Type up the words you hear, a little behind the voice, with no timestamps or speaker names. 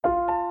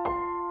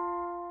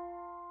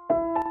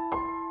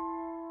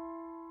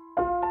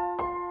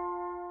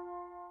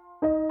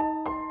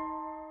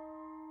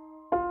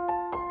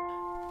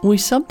We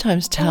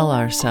sometimes tell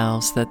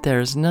ourselves that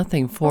there's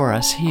nothing for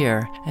us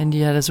here, and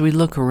yet as we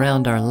look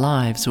around our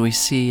lives, we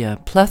see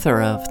a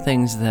plethora of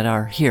things that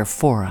are here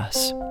for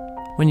us.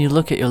 When you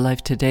look at your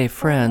life today,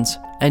 friends,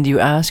 and you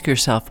ask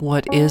yourself,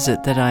 what is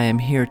it that I am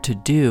here to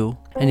do?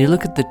 And you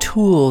look at the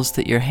tools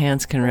that your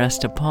hands can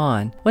rest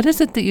upon, what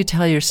is it that you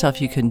tell yourself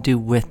you can do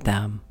with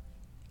them?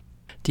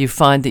 Do you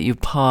find that you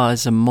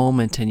pause a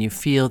moment and you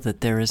feel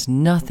that there is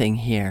nothing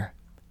here?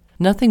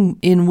 Nothing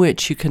in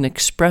which you can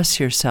express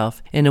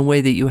yourself in a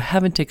way that you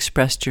haven't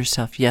expressed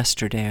yourself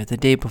yesterday or the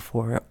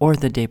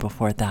day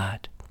before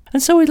that.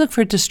 And so we look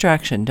for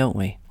distraction, don't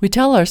we? We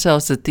tell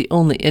ourselves that the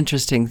only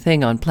interesting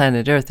thing on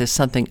planet Earth is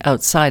something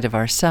outside of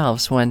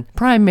ourselves, when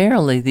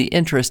primarily the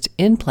interest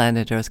in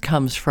planet Earth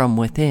comes from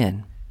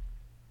within.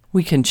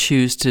 We can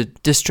choose to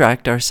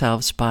distract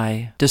ourselves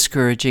by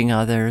discouraging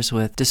others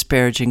with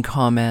disparaging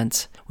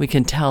comments. We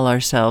can tell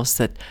ourselves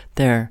that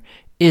there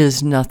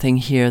is nothing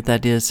here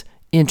that is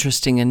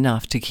interesting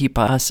enough to keep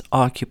us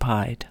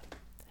occupied.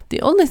 The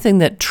only thing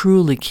that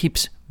truly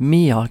keeps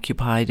me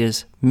occupied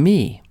is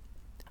me.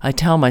 I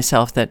tell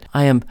myself that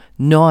I am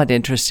not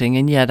interesting,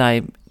 and yet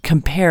I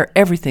compare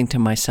everything to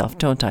myself,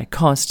 don't I?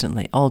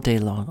 Constantly, all day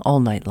long, all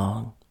night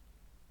long.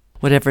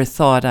 Whatever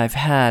thought I've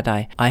had,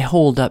 I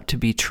hold up to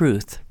be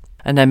truth,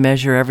 and I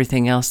measure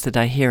everything else that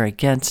I hear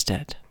against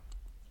it.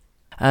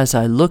 As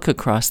I look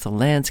across the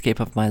landscape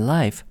of my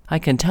life, I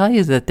can tell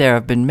you that there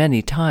have been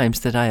many times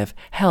that I have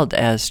held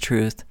as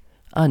truth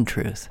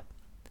untruth.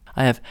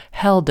 I have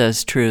held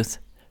as truth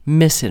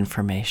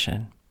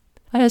misinformation.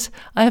 I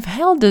have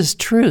held as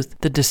truth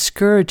the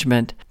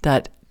discouragement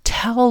that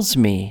tells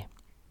me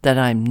that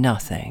I'm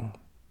nothing.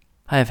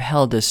 I have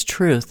held as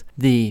truth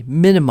the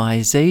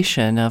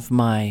minimization of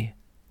my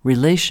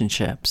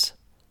relationships.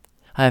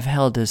 I have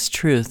held as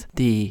truth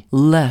the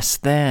less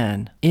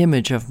than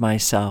image of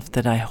myself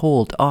that I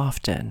hold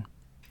often.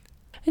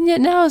 And yet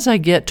now, as I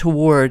get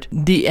toward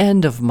the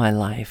end of my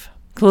life,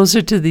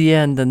 closer to the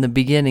end than the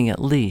beginning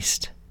at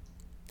least,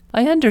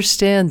 I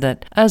understand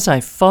that as I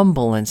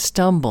fumble and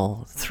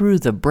stumble through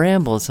the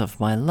brambles of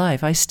my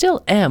life, I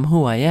still am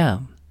who I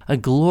am, a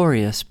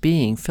glorious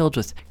being filled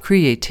with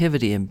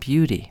creativity and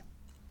beauty.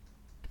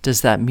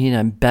 Does that mean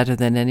I'm better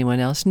than anyone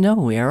else? No,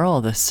 we are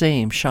all the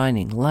same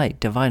shining light,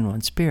 divine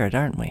one spirit,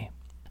 aren't we?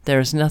 There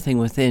is nothing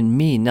within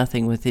me,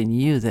 nothing within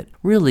you that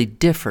really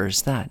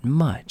differs that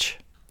much.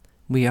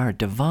 We are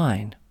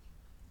divine.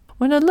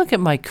 When I look at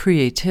my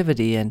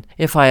creativity, and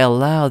if I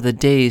allow the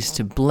days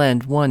to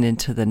blend one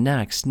into the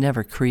next,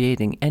 never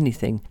creating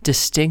anything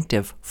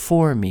distinctive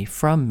for me,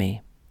 from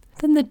me,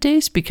 then the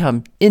days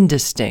become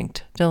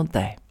indistinct, don't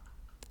they?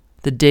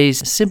 The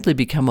days simply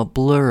become a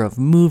blur of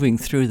moving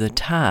through the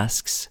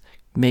tasks,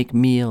 make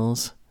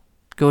meals,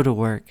 go to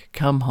work,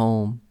 come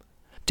home,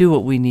 do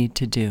what we need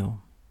to do.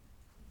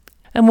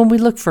 And when we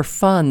look for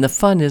fun, the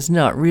fun is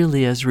not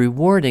really as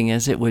rewarding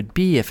as it would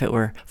be if it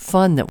were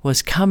fun that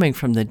was coming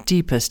from the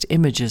deepest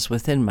images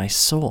within my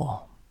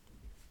soul.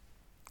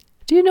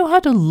 Do you know how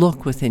to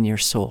look within your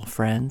soul,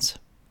 friends?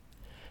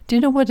 Do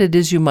you know what it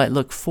is you might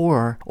look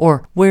for,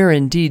 or where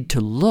indeed to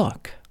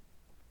look?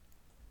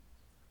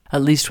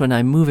 At least when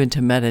I move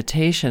into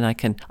meditation, I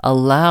can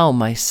allow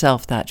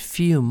myself that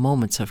few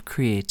moments of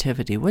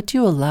creativity. What do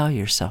you allow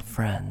yourself,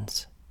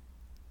 friends?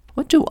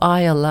 What do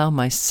I allow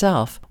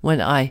myself when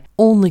I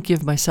only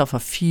give myself a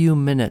few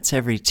minutes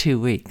every 2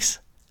 weeks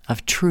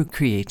of true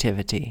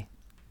creativity?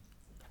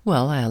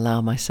 Well, I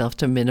allow myself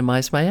to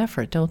minimize my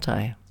effort, don't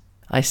I?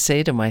 I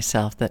say to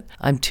myself that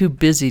I'm too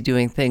busy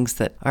doing things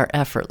that are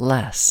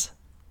effortless.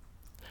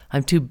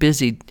 I'm too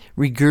busy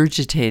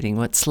regurgitating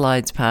what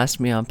slides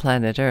past me on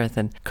planet Earth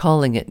and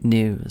calling it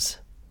news.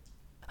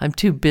 I'm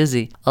too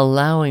busy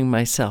allowing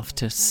myself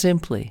to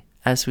simply,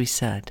 as we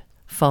said,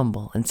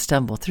 fumble and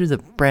stumble through the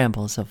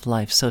brambles of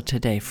life. So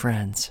today,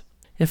 friends,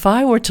 if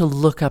I were to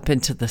look up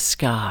into the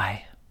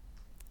sky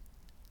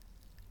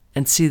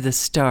and see the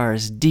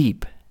stars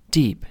deep,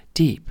 deep,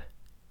 deep,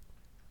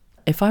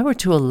 if I were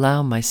to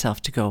allow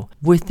myself to go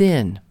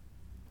within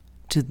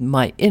to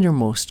my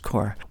innermost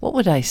core, what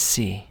would I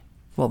see?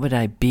 What would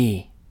I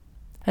be?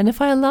 And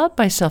if I allowed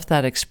myself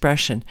that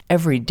expression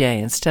every day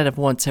instead of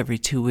once every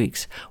 2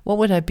 weeks, what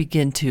would I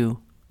begin to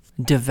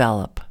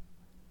develop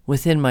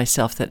within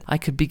myself that I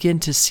could begin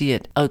to see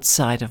it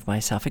outside of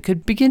myself? It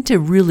could begin to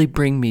really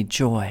bring me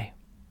joy.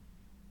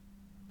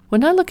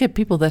 When I look at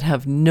people that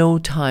have no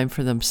time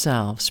for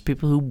themselves,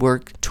 people who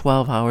work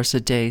 12 hours a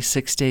day,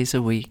 6 days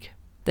a week,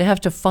 they have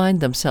to find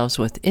themselves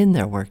within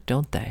their work,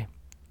 don't they?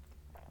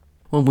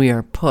 When we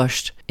are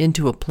pushed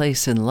into a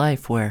place in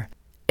life where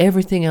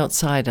everything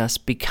outside us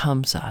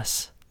becomes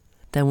us,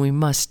 then we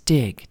must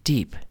dig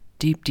deep,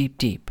 deep, deep,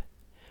 deep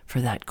for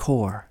that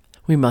core.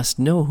 We must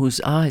know whose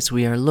eyes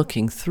we are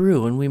looking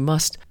through, and we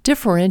must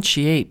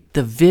differentiate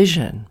the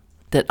vision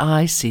that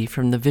I see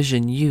from the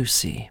vision you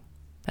see.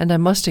 And I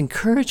must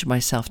encourage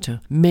myself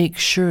to make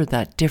sure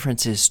that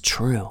difference is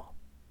true.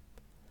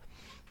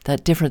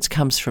 That difference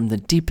comes from the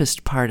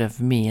deepest part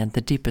of me and the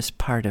deepest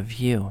part of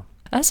you.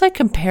 As I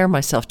compare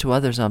myself to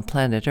others on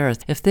planet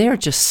Earth, if they are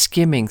just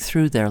skimming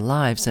through their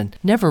lives and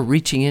never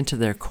reaching into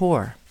their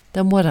core,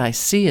 then what I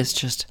see is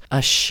just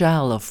a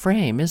shallow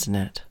frame, isn't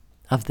it,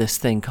 of this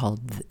thing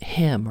called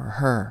him or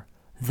her,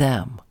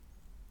 them.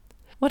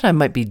 What I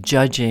might be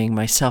judging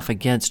myself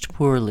against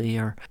poorly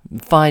or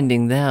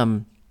finding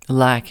them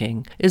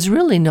lacking is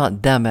really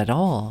not them at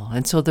all,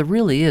 and so there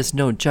really is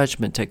no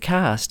judgment to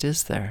cast,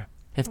 is there?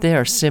 If they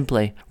are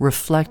simply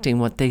reflecting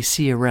what they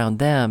see around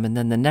them, and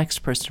then the next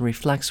person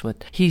reflects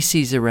what he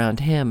sees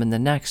around him and the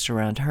next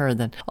around her,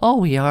 then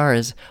all we are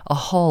is a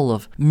hall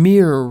of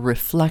mirror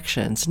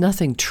reflections,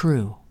 nothing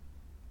true,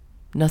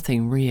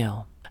 nothing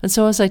real. And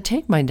so as I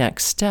take my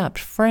next step,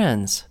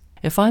 friends,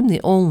 if I'm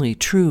the only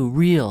true,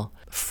 real,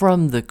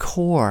 from the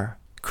core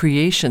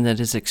creation that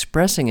is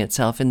expressing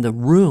itself in the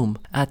room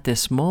at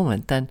this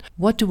moment, then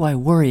what do I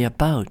worry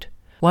about?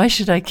 Why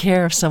should I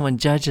care if someone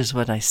judges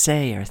what I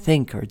say or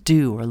think or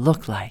do or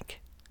look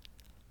like?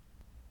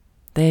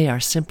 They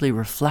are simply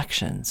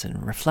reflections,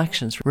 and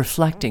reflections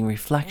reflecting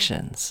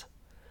reflections.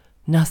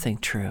 Nothing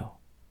true,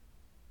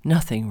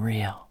 nothing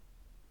real.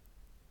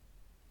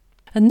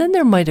 And then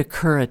there might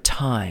occur a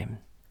time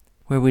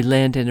where we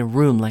land in a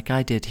room like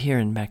I did here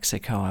in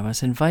Mexico. I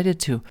was invited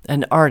to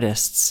an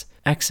artist's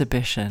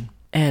exhibition,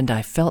 and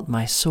I felt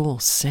my soul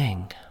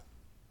sing.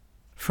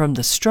 From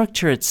the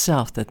structure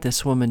itself that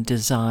this woman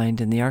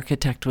designed, and the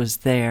architect was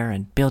there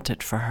and built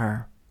it for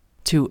her,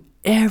 to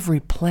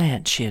every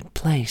plant she had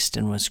placed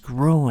and was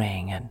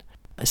growing, and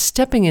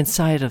stepping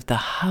inside of the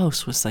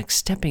house was like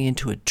stepping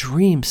into a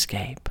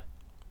dreamscape,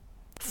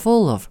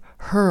 full of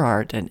her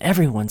art and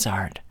everyone's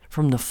art,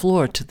 from the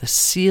floor to the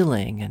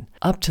ceiling and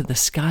up to the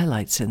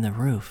skylights in the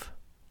roof.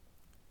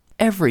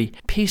 Every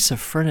piece of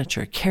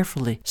furniture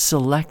carefully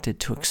selected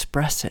to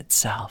express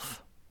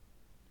itself.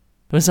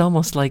 It was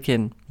almost like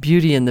in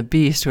Beauty and the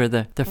Beast, where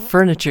the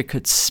furniture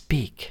could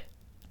speak.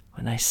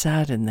 When I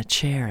sat in the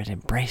chair, it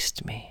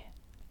embraced me.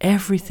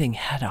 Everything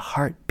had a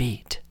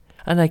heartbeat.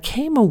 And I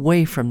came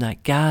away from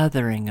that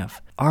gathering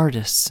of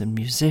artists and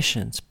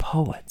musicians,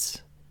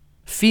 poets,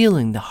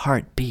 feeling the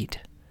heartbeat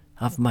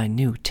of my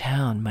new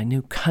town, my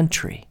new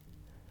country,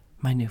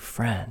 my new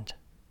friend.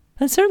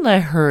 And certainly I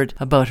heard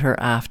about her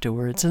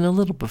afterwards and a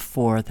little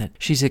before that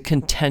she's a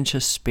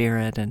contentious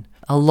spirit and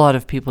a lot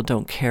of people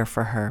don't care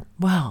for her.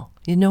 Well,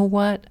 you know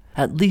what?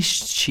 At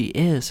least she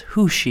is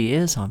who she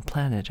is on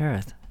planet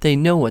Earth. They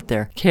know what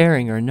they're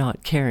caring or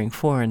not caring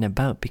for and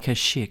about because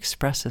she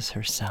expresses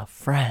herself.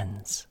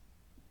 Friends.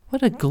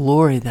 What a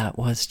glory that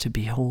was to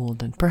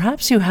behold. And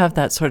perhaps you have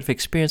that sort of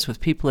experience with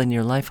people in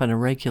your life on a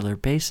regular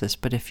basis,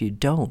 but if you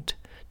don't,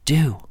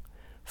 do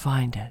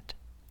find it.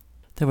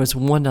 There was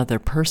one other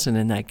person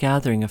in that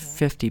gathering of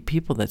 50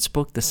 people that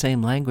spoke the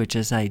same language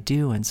as I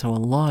do, and so a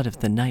lot of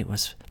the night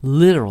was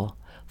literal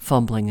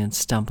fumbling and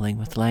stumbling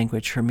with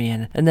language for me.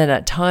 And then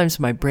at times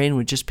my brain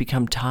would just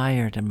become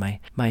tired and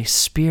my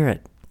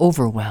spirit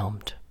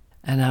overwhelmed.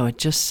 And I would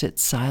just sit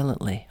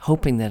silently,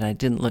 hoping that I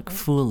didn't look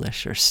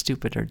foolish or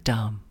stupid or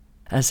dumb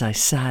as I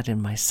sat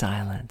in my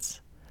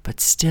silence. But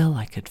still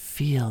I could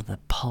feel the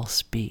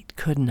pulse beat,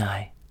 couldn't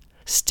I?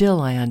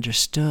 Still I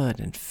understood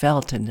and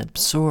felt and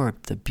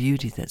absorbed the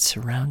beauty that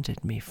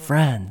surrounded me.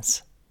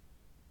 Friends,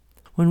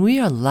 when we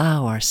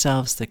allow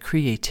ourselves the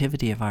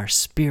creativity of our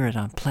spirit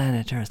on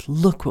planet Earth,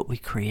 look what we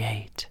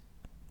create.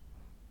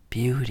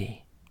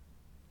 Beauty.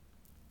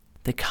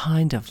 The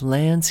kind of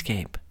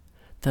landscape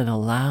that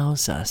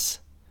allows us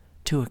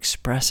to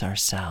express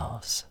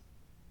ourselves.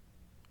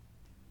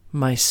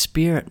 My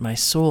spirit, my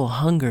soul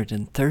hungered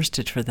and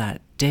thirsted for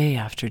that day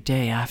after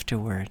day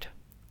afterward.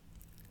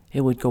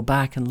 It would go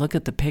back and look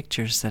at the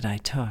pictures that I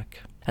took.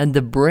 And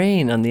the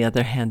brain, on the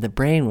other hand, the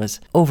brain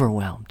was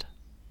overwhelmed.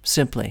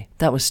 Simply,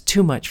 that was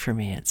too much for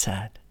me, it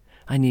said.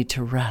 I need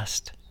to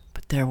rest.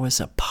 But there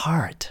was a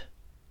part,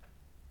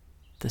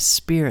 the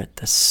spirit,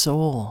 the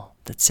soul,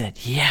 that said,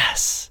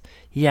 yes,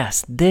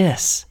 yes,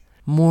 this,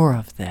 more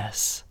of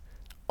this,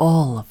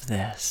 all of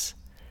this,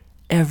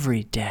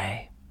 every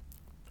day.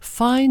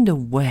 Find a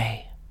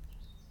way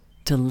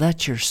to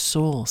let your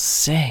soul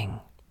sing.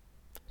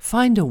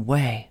 Find a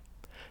way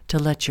to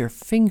let your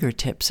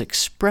fingertips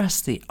express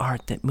the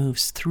art that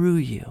moves through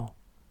you.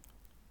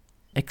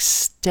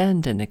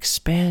 Extend and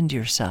expand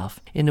yourself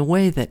in a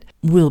way that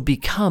will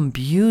become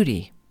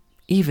beauty,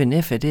 even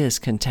if it is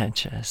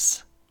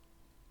contentious.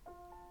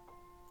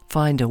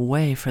 Find a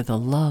way for the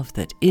love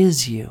that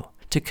is you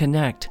to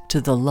connect to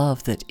the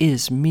love that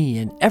is me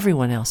and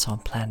everyone else on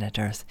planet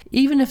Earth.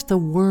 Even if the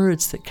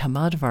words that come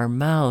out of our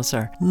mouths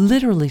are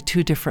literally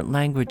two different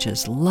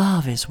languages,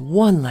 love is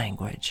one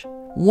language.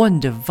 One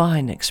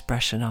divine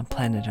expression on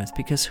planet Earth,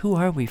 because who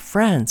are we?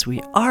 Friends,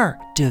 we are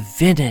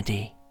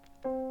divinity.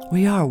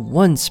 We are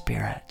one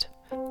spirit,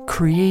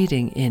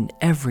 creating in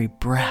every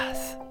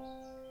breath.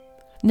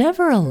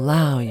 Never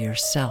allow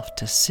yourself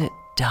to sit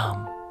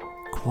dumb,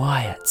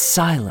 quiet,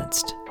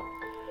 silenced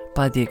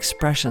by the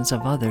expressions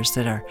of others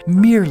that are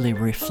merely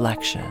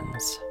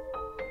reflections.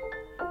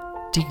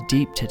 Dig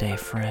deep today,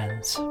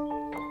 friends,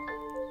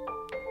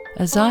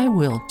 as I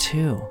will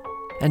too.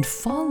 and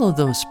follow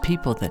those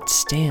people that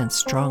stand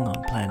strong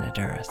on planet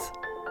Earth.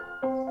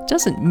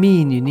 Doesn't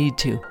mean you need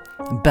to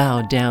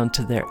bow down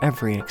to their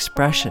every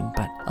expression,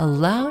 but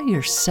allow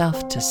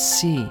yourself to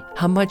see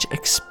how much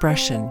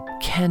expression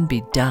can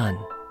be done.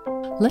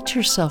 Let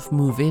yourself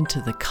move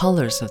into the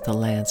colors of the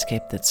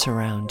landscape that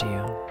surround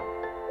you.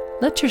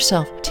 Let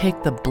yourself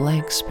take the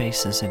blank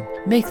spaces and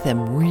make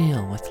them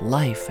real with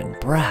life and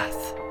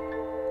breath.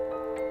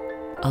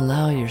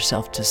 Allow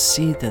yourself to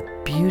see the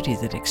beauty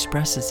that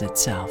expresses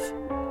itself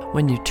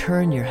when you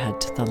turn your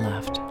head to the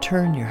left,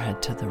 turn your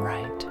head to the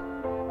right.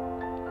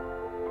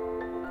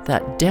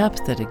 That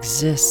depth that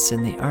exists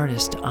in the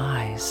artist's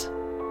eyes,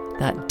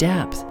 that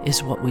depth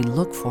is what we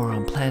look for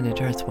on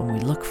planet Earth when we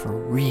look for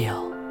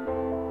real,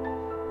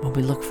 when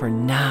we look for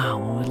now,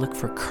 when we look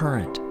for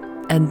current.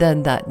 And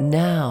then that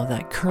now,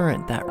 that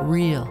current, that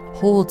real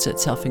holds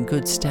itself in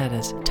good stead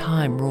as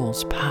time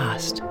rolls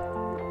past.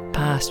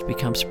 Past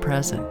becomes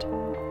present.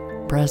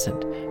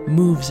 Present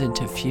moves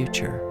into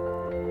future.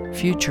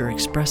 Future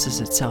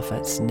expresses itself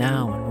as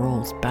now and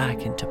rolls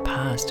back into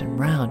past, and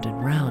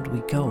round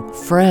we go.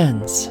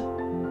 Friends!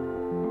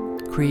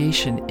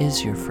 Creation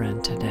is your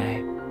friend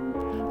today.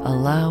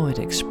 Allow it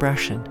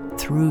expression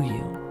through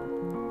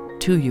you,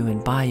 to you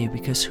and by you,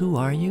 because who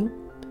are you?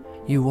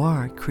 You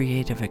are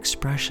creative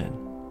expression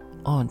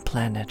on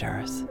planet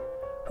Earth.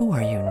 Who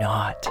are you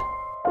not?